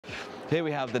Here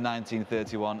we have the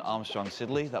 1931 Armstrong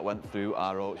Siddeley that went through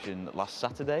our auction last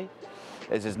Saturday.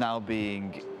 It is now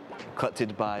being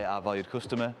collected by our valued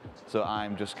customer, so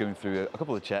I'm just going through a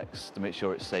couple of checks to make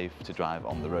sure it's safe to drive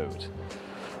on the road.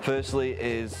 Firstly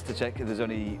is to check if there's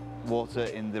any water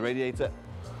in the radiator.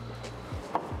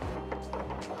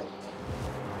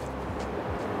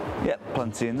 Yep,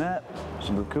 plenty in there,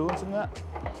 some good coolant in there.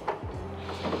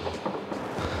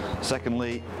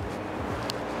 Secondly,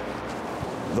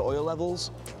 the oil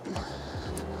levels.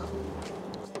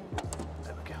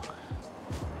 There we go.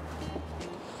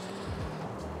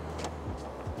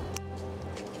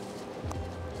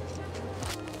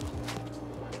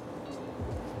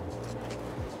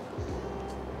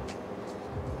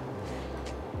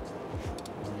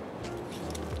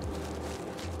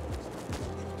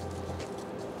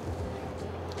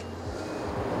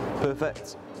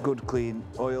 Perfect, good clean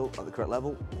oil at the correct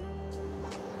level.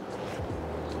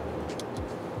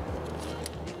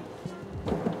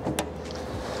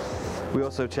 We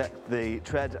also checked the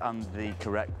tread and the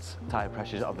correct tyre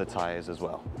pressures of the tyres as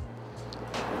well.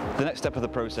 The next step of the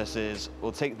process is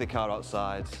we'll take the car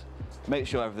outside, make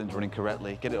sure everything's running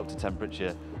correctly, get it up to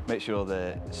temperature, make sure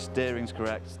the steering's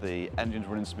correct, the engine's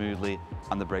running smoothly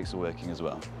and the brakes are working as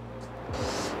well.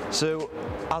 So,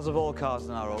 as of all cars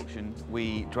in our auction,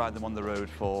 we drive them on the road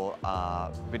for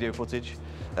our video footage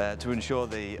to ensure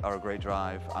they are a great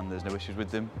drive and there's no issues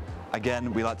with them.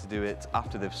 Again, we like to do it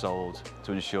after they've sold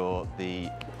to ensure the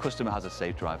customer has a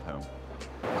safe drive home.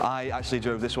 I actually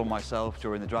drove this one myself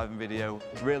during the driving video,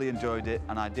 really enjoyed it,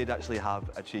 and I did actually have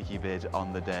a cheeky bid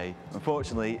on the day.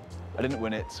 Unfortunately, I didn't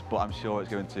win it, but I'm sure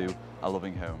it's going to a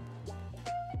loving home.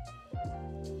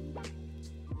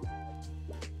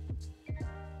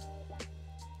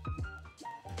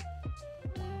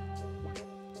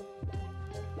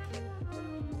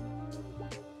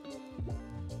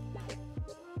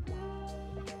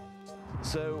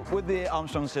 So with the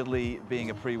Armstrong Siddeley being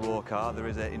a pre-war car, there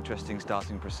is an interesting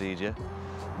starting procedure.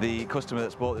 The customer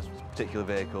that's bought this particular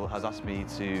vehicle has asked me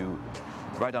to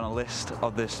write down a list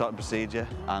of the starting procedure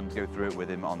and go through it with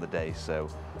him on the day. So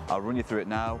I'll run you through it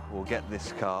now. We'll get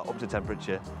this car up to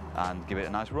temperature and give it a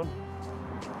nice run.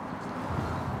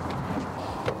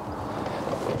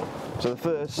 So the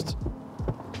first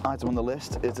item on the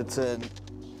list is to turn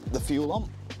the fuel on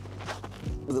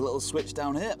with a little switch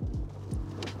down here.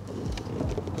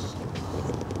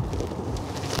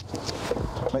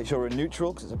 Make sure we're in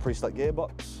neutral because it's a pre-select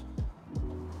gearbox.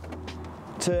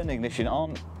 Turn ignition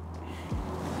on,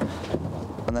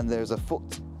 and then there's a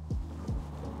foot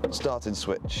starting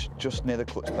switch just near the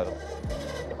clutch pedal.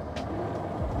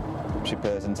 She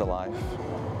purrs into life.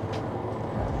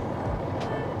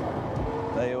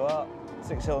 There you are,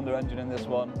 6-cylinder engine in this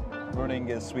one,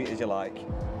 running as sweet as you like.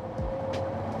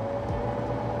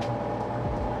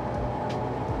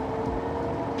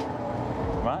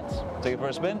 Right, take it for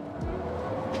a spin.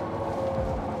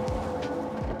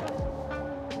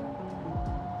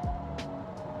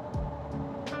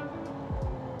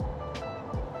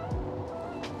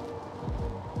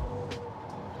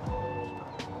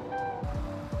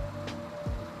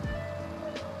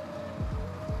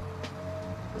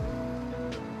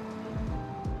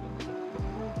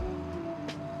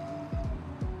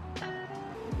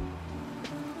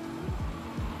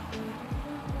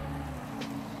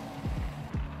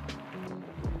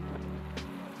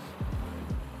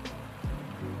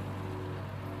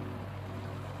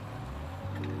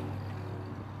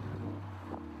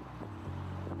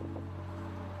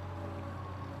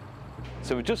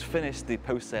 So we've just finished the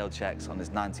post-sale checks on this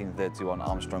 1931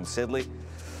 Armstrong Siddeley.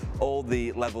 All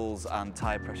the levels and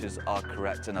tyre pressures are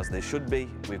correct and as they should be.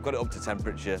 We've got it up to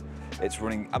temperature. It's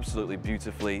running absolutely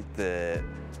beautifully. The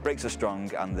brakes are strong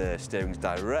and the steering's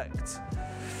direct.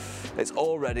 It's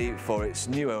all ready for its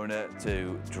new owner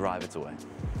to drive it away.